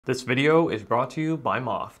This video is brought to you by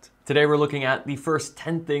Moft. Today we're looking at the first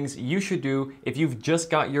 10 things you should do if you've just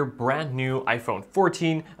got your brand new iPhone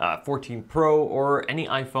 14, 14 Pro, or any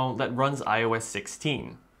iPhone that runs iOS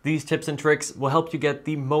 16. These tips and tricks will help you get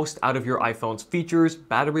the most out of your iPhone's features,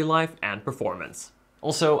 battery life, and performance.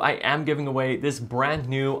 Also, I am giving away this brand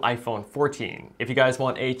new iPhone 14. If you guys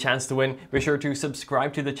want a chance to win, be sure to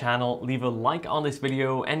subscribe to the channel, leave a like on this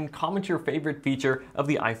video, and comment your favorite feature of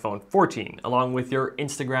the iPhone 14, along with your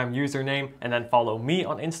Instagram username, and then follow me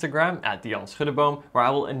on Instagram at Dion Schuddeboom, where I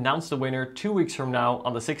will announce the winner 2 weeks from now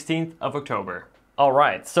on the 16th of October.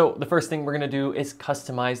 Alright, so the first thing we're going to do is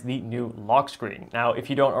customize the new lock screen. Now,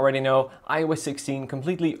 if you don't already know, iOS 16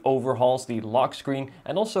 completely overhauls the lock screen,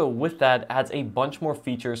 and also with that adds a bunch more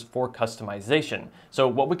features for customization. So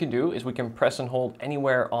what we can do is we can press and hold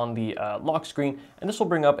anywhere on the lock screen, and this will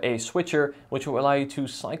bring up a switcher which will allow you to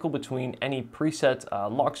cycle between any preset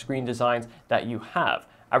lock screen designs that you have.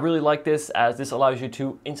 I really like this as this allows you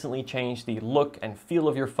to instantly change the look and feel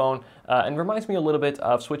of your phone and reminds me a little bit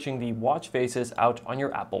of switching the watch faces out on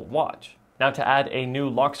your Apple Watch. Now to add a new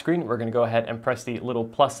lock screen, we're going to go ahead and press the little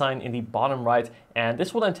plus sign in the bottom right, and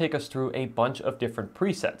this will then take us through a bunch of different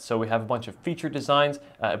presets. So we have a bunch of feature designs.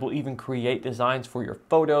 It will even create designs for your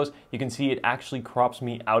photos. You can see it actually crops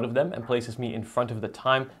me out of them and places me in front of the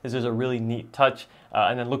time. This is a really neat touch.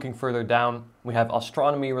 And then looking further down, we have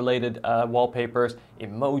astronomy related wallpapers,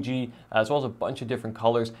 emoji, as well as a bunch of different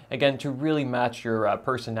colors, again, to really match your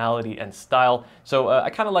personality and style. So I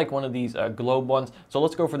kind of like one of these globe ones. So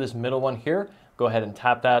let's go for this middle one here. Go ahead and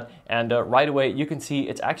tap that, and right away you can see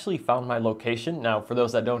it's actually found my location. Now, for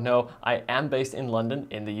those that don't know, I am based in London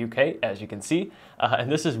in the UK, as you can see,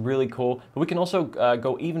 and this is really cool. But we can also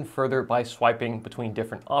go even further by swiping between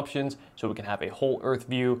different options, so we can have a whole Earth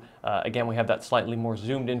view. Again, we have that slightly more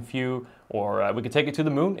zoomed in view, or we could take it to the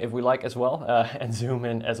moon if we like as well, and zoom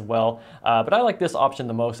in as well. But I like this option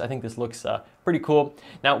the most. I think this looks pretty cool.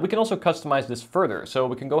 Now, we can also customize this further. So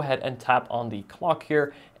we can go ahead and tap on the clock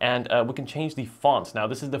here, and we can change the fonts. Now,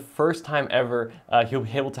 this is the first time ever you'll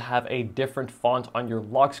be able to have a different font on your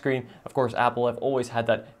lock screen. Of course, Apple have always had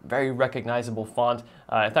that very recognizable font.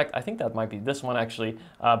 In fact, I think that might be this one actually,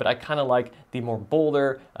 but I kind of like the more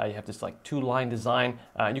bolder. You have this like two-line design,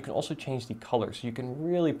 and you can also change the color. So you can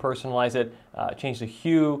really personalize it, change the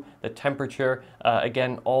hue, the temperature,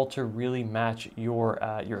 again, all to really match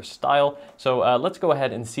your style. So let's go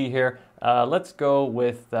ahead and see here. Let's go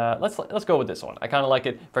with this one. I kind of like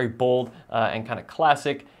it, very bold and kind of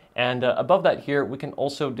classic. And above that here, we can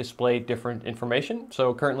also display different information.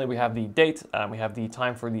 So currently we have the date, we have the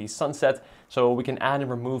time for the sunset, so we can add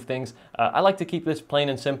and remove things. I like to keep this plain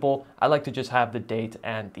and simple. I like to just have the date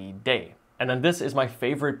and the day. And then this is my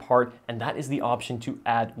favorite part, and that is the option to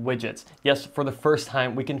add widgets. Yes, for the first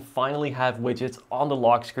time, we can finally have widgets on the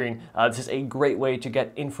lock screen. This is a great way to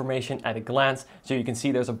get information at a glance. So you can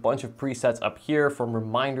see there's a bunch of presets up here, from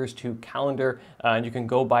reminders to calendar, and you can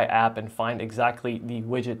go by app and find exactly the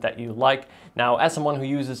widget that you like. Now, as someone who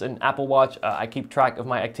uses an Apple Watch, I keep track of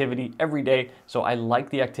my activity every day. So I like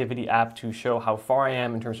the activity app to show how far I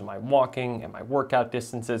am in terms of my walking and my workout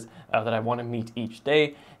distances that I want to meet each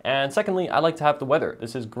day. And secondly, I like to have the weather.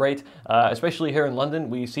 This is great, especially here in London.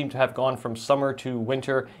 We seem to have gone from summer to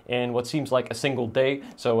winter in what seems like a single day.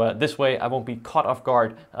 So this way I won't be caught off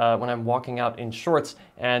guard when I'm walking out in shorts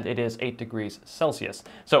and it is 8 degrees Celsius.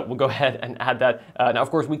 So we'll go ahead and add that. Now, of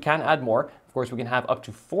course, we can add more. Of course, we can have up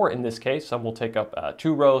to 4 in this case. Some will take up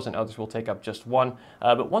 2 rows and others will take up just 1.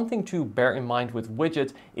 But one thing to bear in mind with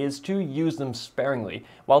widgets is to use them sparingly.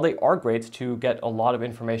 While they are great to get a lot of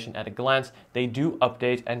information at a glance, they do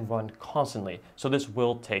update and run constantly. So this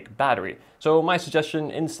will take battery. So my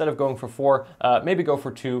suggestion, instead of going for 4, maybe go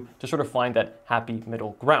for 2 to sort of find that happy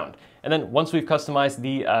middle ground. And then once we've customized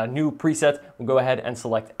the new preset, we'll go ahead and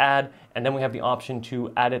select add, and then we have the option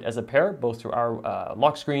to add it as a pair, both through our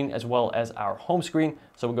lock screen as well as our home screen.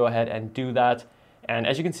 So we'll go ahead and do that. And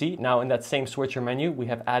as you can see, now in that same switcher menu, we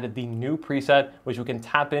have added the new preset, which we can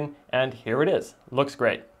tap in, and here it is. Looks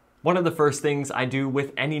great. One of the first things I do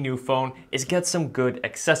with any new phone is get some good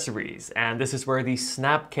accessories, and this is where the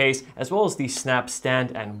Snap case as well as the Snap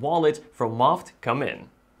stand and wallet from Moft come in.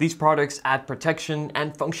 These products add protection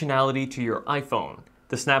and functionality to your iPhone.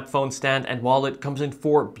 The Snap phone stand and wallet comes in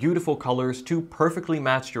 4 beautiful colors to perfectly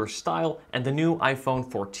match your style and the new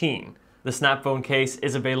iPhone 14. The Snap phone case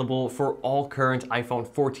is available for all current iPhone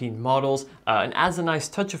 14 models and adds a nice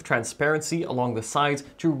touch of transparency along the sides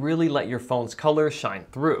to really let your phone's color shine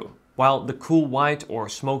through, while the cool white or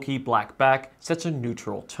smoky black back sets a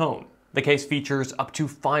neutral tone. The case features up to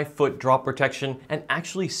 5-foot drop protection and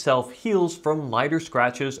actually self-heals from lighter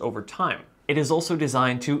scratches over time. It is also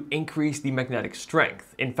designed to increase the magnetic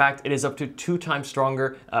strength. In fact, it is up to 2 times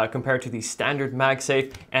stronger compared to the standard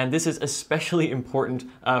MagSafe, and this is especially important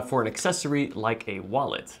for an accessory like a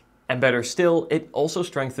wallet. And better still, it also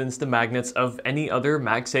strengthens the magnets of any other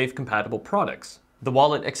MagSafe compatible products. The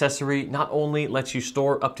wallet accessory not only lets you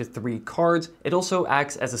store up to 3 cards, it also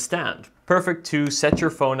acts as a stand, perfect to set your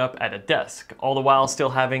phone up at a desk, all the while still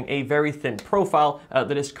having a very thin profile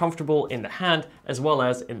that is comfortable in the hand as well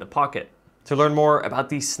as in the pocket. To learn more about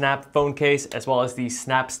the Snap phone case as well as the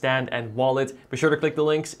Snap stand and wallet, be sure to click the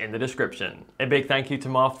links in the description. A big thank you to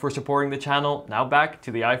Moft for supporting the channel. Now back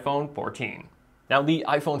to the iPhone 14. Now, the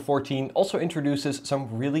iPhone 14 also introduces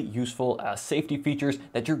some really useful safety features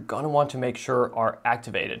that you're gonna want to make sure are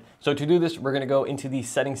activated. So to do this, we're gonna go into the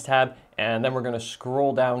Settings tab, and then we're gonna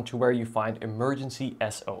scroll down to where you find Emergency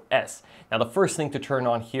SOS. Now, the first thing to turn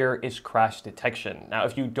on here is crash detection. Now,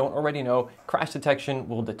 if you don't already know, crash detection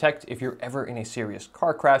will detect if you're ever in a serious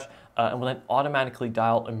car crash and will then automatically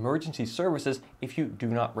dial emergency services if you do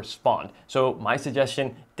not respond. So my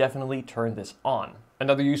suggestion, definitely turn this on.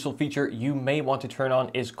 Another useful feature you may want to turn on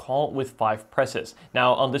is call with 5 presses.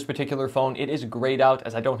 Now, on this particular phone, it is grayed out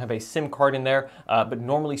as I don't have a SIM card in there, but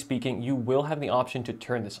normally speaking, you will have the option to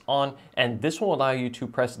turn this on, and this will allow you to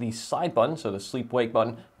press the side button, so the sleep wake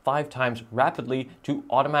button, 5 times rapidly to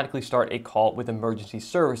automatically start a call with emergency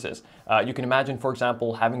services. You can imagine, for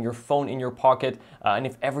example, having your phone in your pocket, and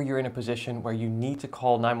if ever you're in a position where you need to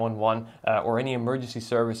call 911 or any emergency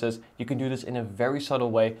services, you can do this in a very subtle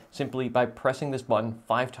way simply by pressing this button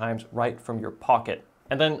 5 times right from your pocket.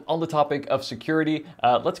 And then on the topic of security,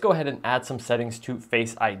 let's go ahead and add some settings to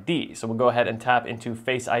Face ID. So we'll go ahead and tap into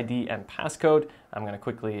Face ID and passcode. I'm going to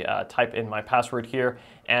quickly type in my password here.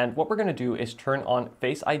 And what we're going to do is turn on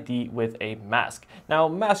Face ID with a mask. Now,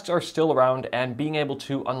 masks are still around, and being able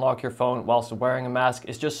to unlock your phone whilst wearing a mask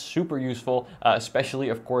is just super useful, especially,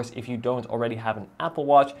 of course, if you don't already have an Apple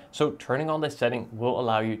Watch. So turning on this setting will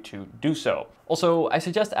allow you to do so. Also, I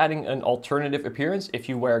suggest adding an alternative appearance if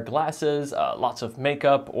you wear glasses, lots of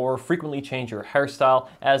makeup, or frequently change your hairstyle,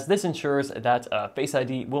 as this ensures that Face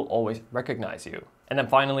ID will always recognize you. And then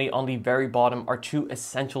finally, on the very bottom are 2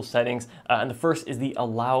 essential settings, and the first is the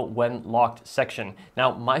Allow When Locked section.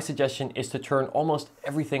 Now, my suggestion is to turn almost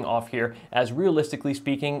everything off here, as realistically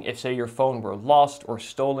speaking, if say your phone were lost or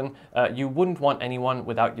stolen, you wouldn't want anyone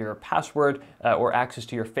without your password or access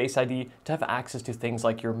to your Face ID to have access to things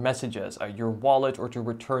like your messages, your wallet, or to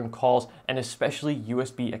return calls, and especially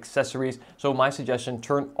USB accessories. So my suggestion,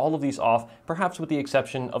 turn all of these off, perhaps with the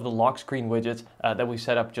exception of the lock screen widgets that we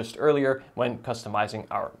set up just earlier when customizing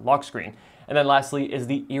our lock screen. And then lastly is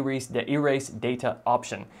the erase data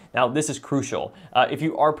option. Now, this is crucial. If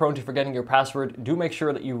you are prone to forgetting your password, do make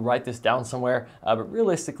sure that you write this down somewhere. But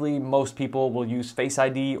realistically, most people will use Face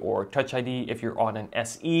ID or Touch ID if you're on an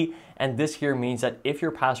SE. And this here means that if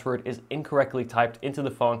your password is incorrectly typed into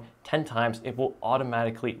the phone 10 times, it will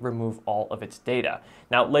automatically remove all of its data.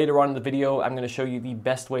 Now, later on in the video, I'm going to show you the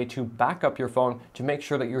best way to back up your phone to make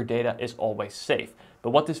sure that your data is always safe. But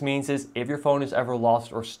what this means is if your phone is ever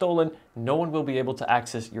lost or stolen, no one will be able to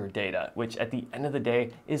access your data, which at the end of the day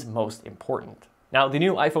is most important. Now, the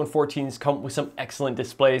new iPhone 14s come with some excellent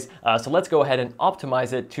displays, so let's go ahead and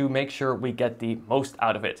optimize it to make sure we get the most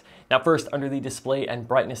out of it. Now, first, under the display and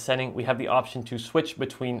brightness setting, we have the option to switch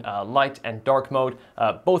between light and dark mode.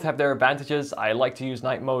 Both have their advantages. I like to use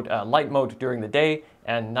light mode during the day,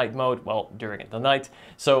 and night mode, well, during the night.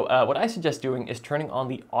 So what I suggest doing is turning on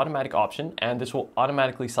the automatic option, and this will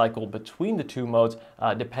automatically cycle between the 2 modes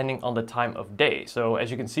depending on the time of day. So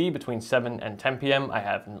as you can see, between 7 and 10 p.m. I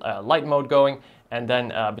have light mode going, and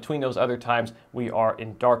then between those other times we are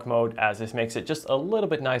in dark mode, as this makes it just a little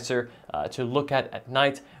bit nicer to look at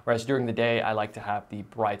night, whereas during the day I like to have the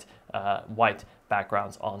bright white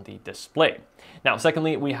backgrounds on the display. Now,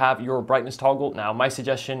 secondly, we have your brightness toggle. Now, my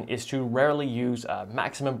suggestion is to rarely use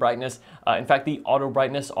maximum brightness. In fact, the auto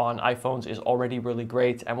brightness on iPhones is already really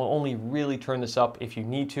great, and will only really turn this up if you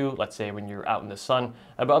need to, let's say when you're out in the sun.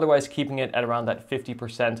 But otherwise, keeping it at around that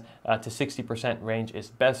 50% to 60% range is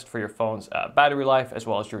best for your phone's battery life as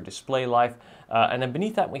well as your display life. And then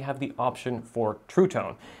beneath that, we have the option for True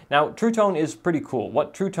Tone. Now, True Tone is pretty cool.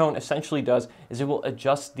 What True Tone essentially does is it will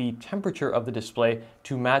adjust the temperature of the display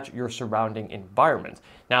to match your surrounding environment.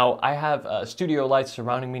 Now, I have studio lights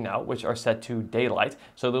surrounding me now, which are set to daylight,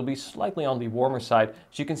 so they'll be slightly on the warmer side.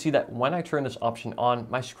 So you can see that when I turn this option on,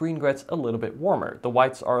 my screen gets a little bit warmer. The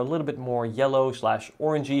whites are a little bit more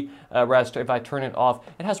yellow/orangey, whereas if I turn it off,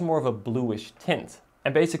 it has more of a bluish tint.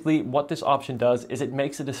 And basically what this option does is it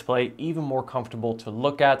makes the display even more comfortable to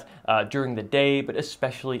look at during the day, but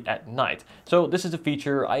especially at night. So this is a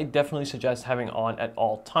feature I definitely suggest having on at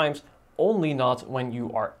all times, only not when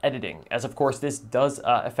you are editing, as of course this does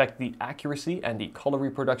affect the accuracy and the color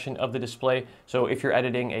reproduction of the display. So if you're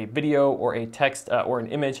editing a video or a text or an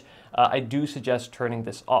image, I do suggest turning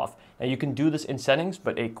this off. Now you can do this in settings,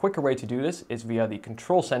 but a quicker way to do this is via the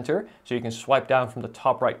control center. So you can swipe down from the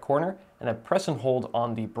top right corner and then press and hold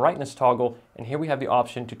on the brightness toggle, and here we have the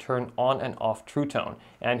option to turn on and off True Tone.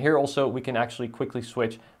 And here also we can actually quickly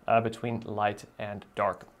switch between light and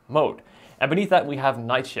dark mode. And beneath that we have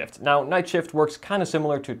night shift. Now night shift works kind of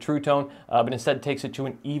similar to True Tone, but instead takes it to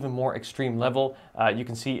an even more extreme level. You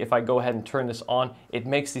can see if I go ahead and turn this on, it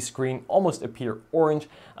makes the screen almost appear orange,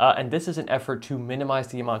 and this is an effort to minimize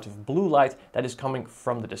the amount of blue light that is coming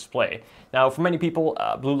from the display. Now for many people,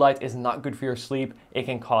 blue light is not good for your sleep. It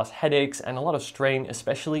can cause headaches and a lot of strain,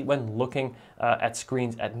 especially when looking at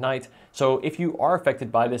screens at night. So if you are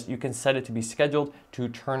affected by this, you can set it to be scheduled to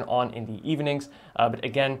turn on in the evenings, but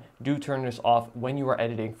again, do turn this off when you are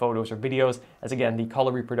editing photos or videos, as again, the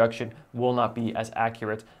color reproduction will not be as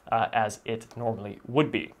accurate as it normally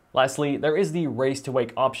would be. Lastly, there is the raise to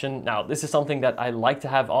wake option. Now, this is something that I like to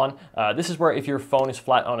have on. This is where if your phone is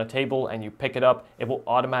flat on a table and you pick it up, it will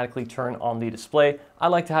automatically turn on the display. I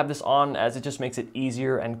like to have this on as it just makes it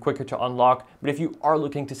easier and quicker to unlock. But if you are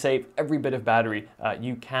looking to save every bit of battery,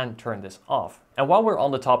 you can turn this off. And while we're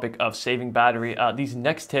on the topic of saving battery, these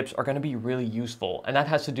next tips are going to be really useful, and that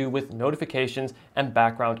has to do with notifications and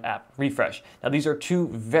background app refresh. Now these are two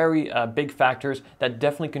very big factors that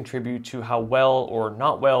definitely contribute to how well or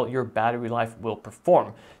not well your battery life will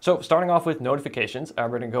perform. So starting off with notifications, we're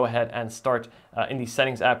going to go ahead and start in the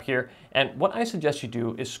settings app here. And what I suggest you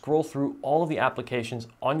do is scroll through all of the applications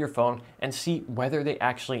on your phone and see whether they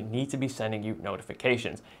actually need to be sending you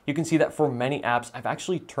notifications. You can see that for many apps, I've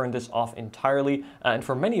actually turned this off entirely. And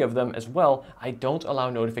for many of them as well, I don't allow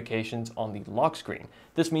notifications on the lock screen.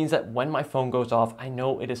 This means that when my phone goes off, I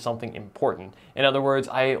know it is something important. In other words,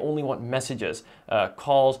 I only want messages,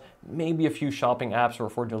 calls, maybe a few shopping apps or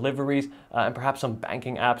for deliveries, and perhaps some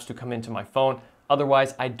banking apps to come into my phone.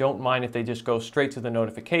 Otherwise, I don't mind if they just go straight to the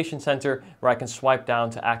notification center where I can swipe down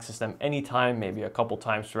to access them anytime, maybe a couple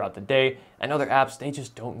times throughout the day. And other apps, they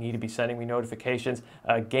just don't need to be sending me notifications.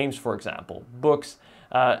 Games, for example, books,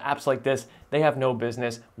 apps like this, they have no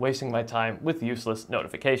business wasting my time with useless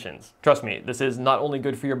notifications. Trust me, this is not only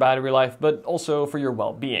good for your battery life, but also for your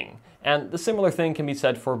well-being. And the similar thing can be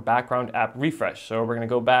said for background app refresh. So we're going to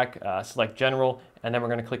go back, select general, and then we're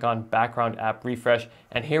going to click on background app refresh.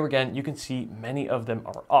 And here again, you can see many of them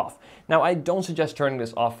are off. Now, I don't suggest turning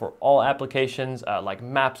this off for all applications, like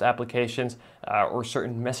Maps applications or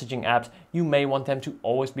certain messaging apps. You may want them to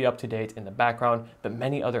always be up to date in the background, but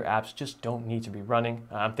many other apps just don't need to be running.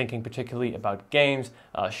 I'm thinking particularly about games,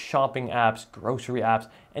 shopping apps, grocery apps,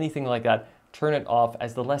 anything like that. Turn it off,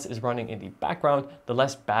 as the less is running in the background, the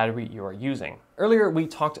less battery you are using. Earlier, we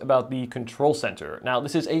talked about the control center. Now,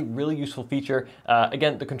 this is a really useful feature.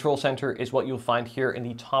 Again, the control center is what you'll find here in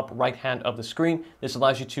the top right hand of the screen. This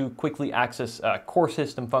allows you to quickly access core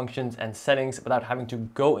system functions and settings without having to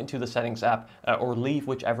go into the settings app or leave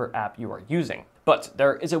whichever app you are using. But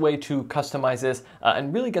there is a way to customize this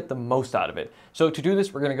and really get the most out of it. So to do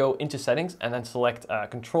this, we're going to go into settings and then select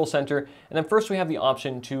control center. And then first we have the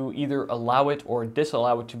option to either allow it or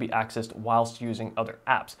disallow it to be accessed whilst using other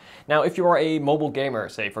apps. Now, if you are a mobile gamer,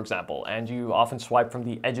 say for example, and you often swipe from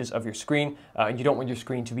the edges of your screen, and you don't want your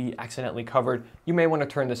screen to be accidentally covered, you may want to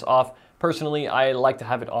turn this off. Personally, I like to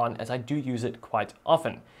have it on as I do use it quite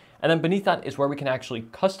often. And then beneath that is where we can actually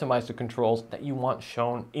customize the controls that you want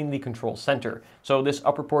shown in the control center. So this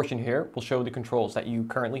upper portion here will show the controls that you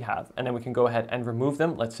currently have, and then we can go ahead and remove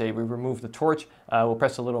them. Let's say we remove the torch, we'll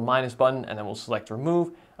press the little minus button and then we'll select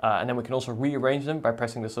remove. And then we can also rearrange them by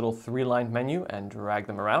pressing this little three-line menu and drag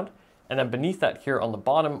them around. And then beneath that here on the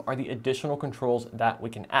bottom are the additional controls that we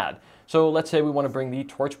can add. So let's say we want to bring the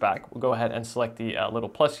torch back. We'll go ahead and select the little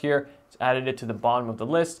plus here. It's added it to the bottom of the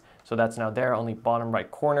list. So that's now there on the bottom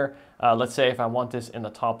right corner. Let's say if I want this in the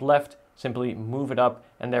top left, simply move it up,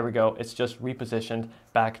 and there we go. It's just repositioned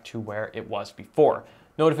back to where it was before.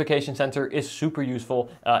 Notification center is super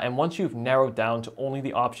useful, and once you've narrowed down to only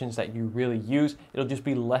the options that you really use, it'll just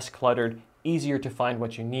be less cluttered, easier to find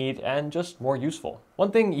what you need, and just more useful.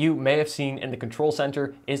 One thing you may have seen in the control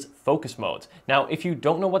center is focus modes. Now, if you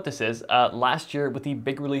don't know what this is, last year with the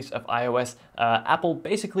big release of iOS, Apple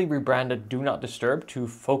basically rebranded Do Not Disturb to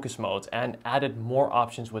focus modes and added more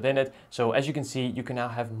options within it. So as you can see, you can now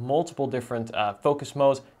have multiple different focus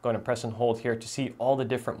modes. Go ahead and press and hold here to see all the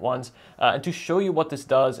different ones. And to show you what this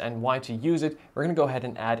does and why to use it, we're going to go ahead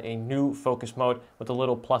and add a new focus mode with a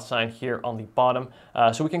little plus sign here on the bottom.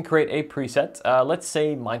 So we can create a preset. Let's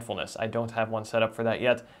say mindfulness. I don't have one set up for that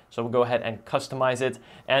yet. So we'll go ahead and customize it.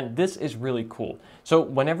 And this is really cool. So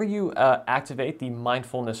whenever you activate the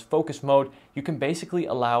mindfulness focus mode, you can basically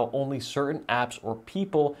allow only certain apps or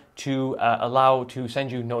people to allow to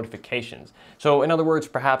send you notifications. So in other words,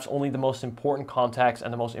 perhaps only the most important contacts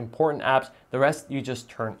and the most important apps, the rest you just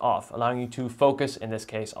turn off, allowing you to focus, in this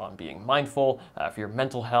case, on being mindful for your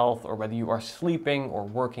mental health, or whether you are sleeping or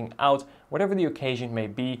working out, whatever the occasion may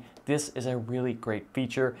be. This is a really great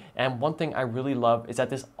feature. And one thing I really love is that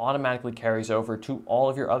this automatically carries over to all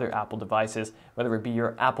of your other Apple devices, whether it be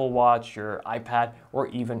your Apple Watch, your iPad, or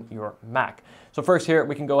even your Mac. So first here,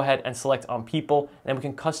 we can go ahead and select on people, and then we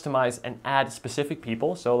can customize and add specific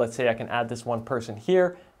people. So let's say I can add this one person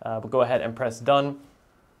here. We'll go ahead and press done.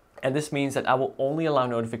 And this means that I will only allow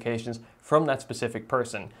notifications from that specific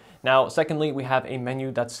person. Now, secondly, we have a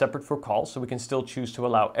menu that's separate for calls, so we can still choose to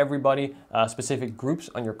allow everybody, specific groups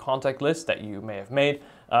on your contact list that you may have made,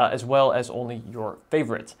 as well as only your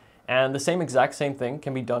favorites. And the exact same thing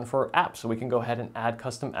can be done for apps. So we can go ahead and add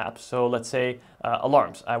custom apps. So let's say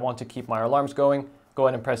alarms. I want to keep my alarms going. Go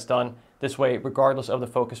ahead and press done. This way, regardless of the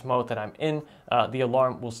focus mode that I'm in, the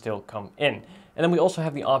alarm will still come in. And then we also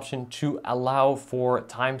have the option to allow for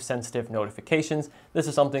time-sensitive notifications. This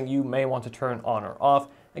is something you may want to turn on or off.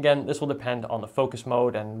 Again, this will depend on the focus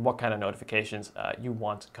mode and what kind of notifications you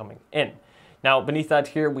want coming in. Now, beneath that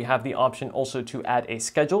here, we have the option also to add a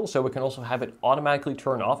schedule. So we can also have it automatically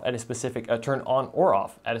turn off at a specific, turn on or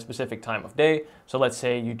off at a specific time of day. So let's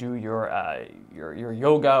say you do your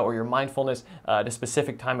yoga or your mindfulness at a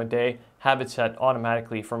specific time of day, have it set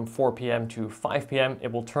automatically from 4 p.m. to 5 p.m.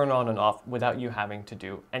 It will turn on and off without you having to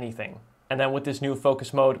do anything. And then with this new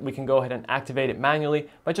focus mode, we can go ahead and activate it manually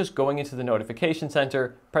by just going into the notification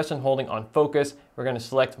center, press and holding on focus. We're going to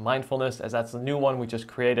select mindfulness, as that's the new one we just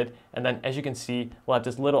created. And then as you can see, we'll have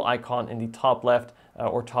this little icon in the top left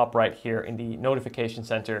or top right here in the notification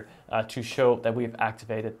center to show that we've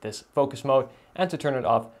activated this focus mode. And to turn it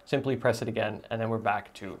off, simply press it again, and then we're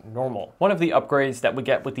back to normal. One of the upgrades that we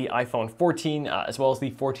get with the iPhone 14, as well as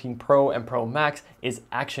the 14 Pro and Pro Max, is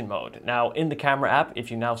action mode. Now, in the camera app, if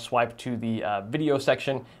you now swipe to the video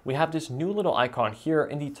section, we have this new little icon here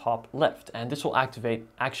in the top left, and this will activate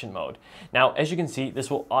action mode. Now, as you can see, this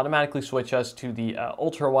will automatically switch us to the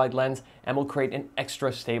ultra-wide lens and will create an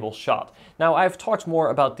extra stable shot. Now, I've talked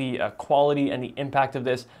more about the quality and the impact of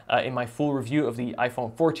this in my full review of the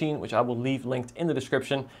iPhone 14, which I will leave linked in the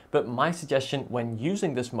description, but my suggestion when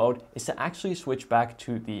using this mode is to actually switch back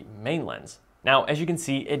to the main lens. Now, as you can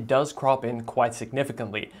see, it does crop in quite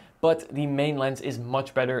significantly, but the main lens is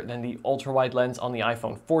much better than the ultra-wide lens on the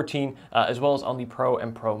iPhone 14, as well as on the Pro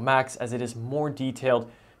and Pro Max, as it is more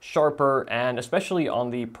detailed, sharper, and especially on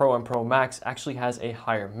the Pro and Pro Max actually has a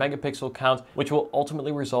higher megapixel count, which will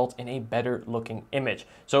ultimately result in a better looking image.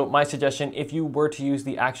 So my suggestion, if you were to use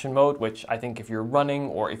the action mode, which I think if you're running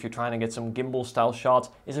or if you're trying to get some gimbal style shots,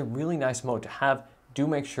 is a really nice mode to have, do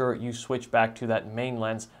make sure you switch back to that main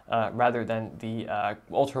lens rather than the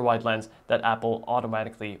ultra-wide lens that Apple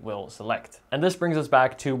automatically will select. And this brings us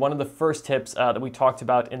back to one of the first tips that we talked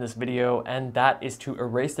about in this video, and that is to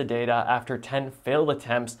erase the data after 10 failed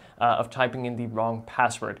attempts of typing in the wrong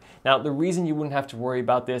password. Now, the reason you wouldn't have to worry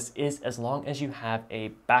about this is as long as you have a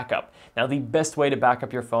backup. Now, the best way to back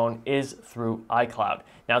up your phone is through iCloud.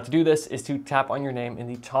 Now, to do this is to tap on your name in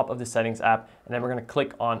the top of the Settings app, and then we're going to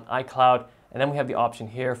click on iCloud. And then we have the option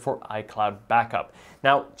here for iCloud Backup.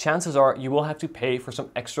 Now, chances are you will have to pay for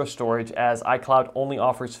some extra storage, as iCloud only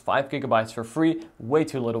offers 5 gigabytes for free, way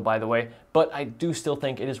too little by the way, but I do still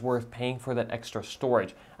think it is worth paying for that extra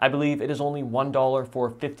storage. I believe it is only $1 for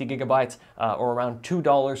 50 gigabytes or around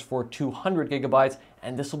 $2 for 200 gigabytes,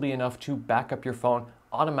 and this will be enough to back up your phone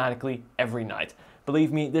automatically every night.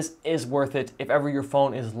 Believe me, this is worth it. If ever your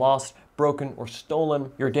phone is lost, broken, or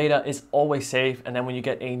stolen, your data is always safe, and then when you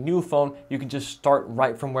get a new phone, you can just start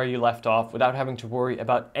right from where you left off without having to worry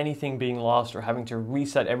about anything being lost or having to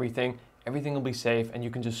reset everything. Everything will be safe, and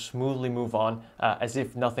you can just smoothly move on as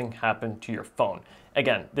if nothing happened to your phone.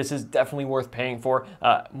 Again, this is definitely worth paying for,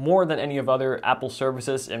 more than any of other Apple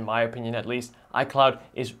services, in my opinion at least. iCloud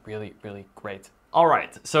is really, really great.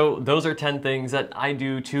 Alright, so those are 10 things that I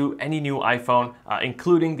do to any new iPhone,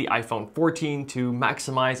 including the iPhone 14 to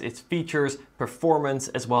maximize its features, performance,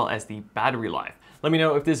 as well as the battery life. Let me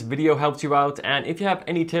know if this video helped you out, and if you have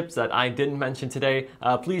any tips that I didn't mention today,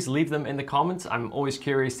 please leave them in the comments. I'm always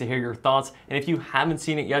curious to hear your thoughts, and if you haven't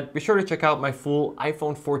seen it yet, be sure to check out my full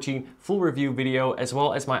iPhone 14 full review video, as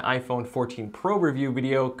well as my iPhone 14 Pro review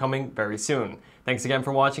video coming very soon. Thanks again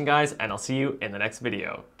for watching, guys, and I'll see you in the next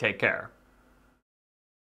video. Take care.